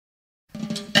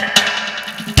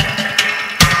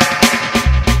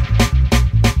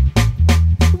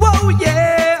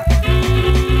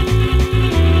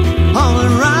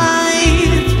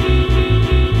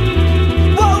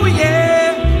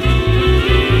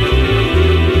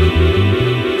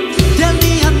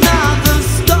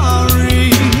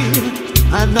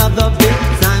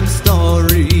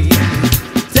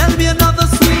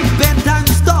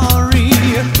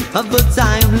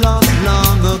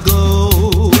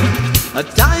A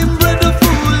time bread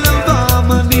full of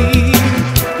harmony,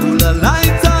 full of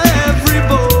light to every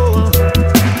bowl.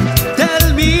 Tell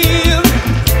me,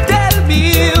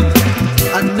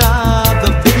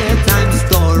 another bedtime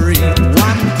story.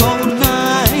 One cold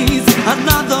night,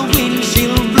 another wind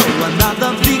chill blow,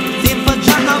 another victim for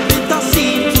Jonathan to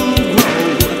seem to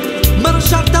grow. Man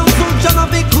shot down so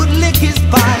Jonathan could lick his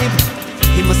pipe.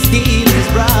 He must steal his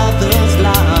brother's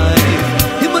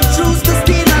life. He must choose to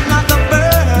steal another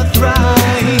birthright.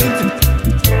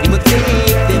 He must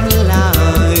take them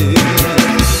life.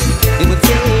 He must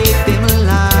take them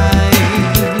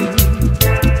life.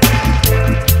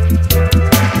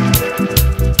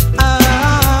 I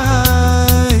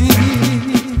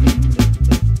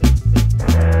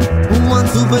want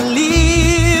to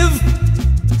believe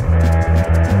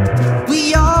we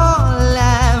all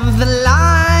have the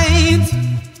light.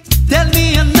 Tell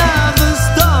me another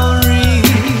story,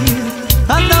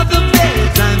 another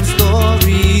bedtime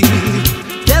story.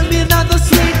 Tell me another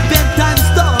sweet bedtime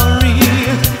story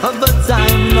of a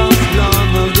time lost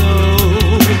long ago.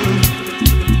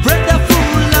 Bread are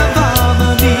full of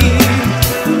harmony,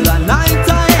 full of light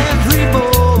to every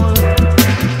bowl.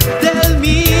 Tell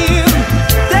me,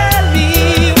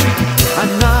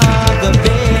 another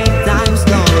bedtime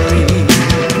story.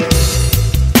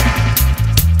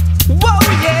 Whoa,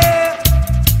 yeah.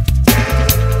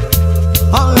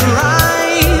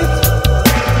 Alright.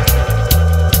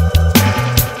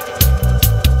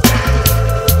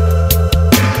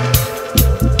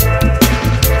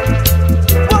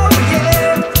 Whoa,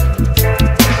 yeah.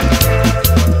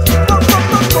 Whoa, whoa,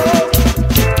 whoa, whoa.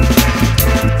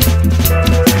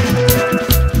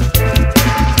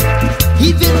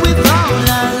 Even with all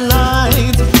our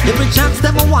light, every chance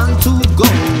them want to go,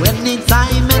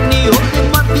 anytime, any hole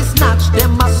them want to snatch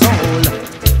them a soul.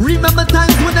 Remember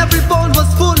times when every bowl was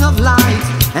full of light,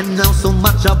 and now so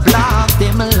much a block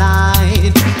them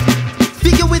light.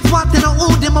 Figure with what and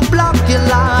who them a block your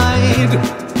light.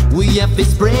 We have to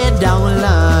spread our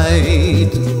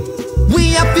light. We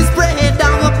have to spread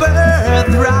our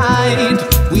birthright.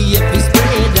 We have to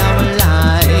spread our light.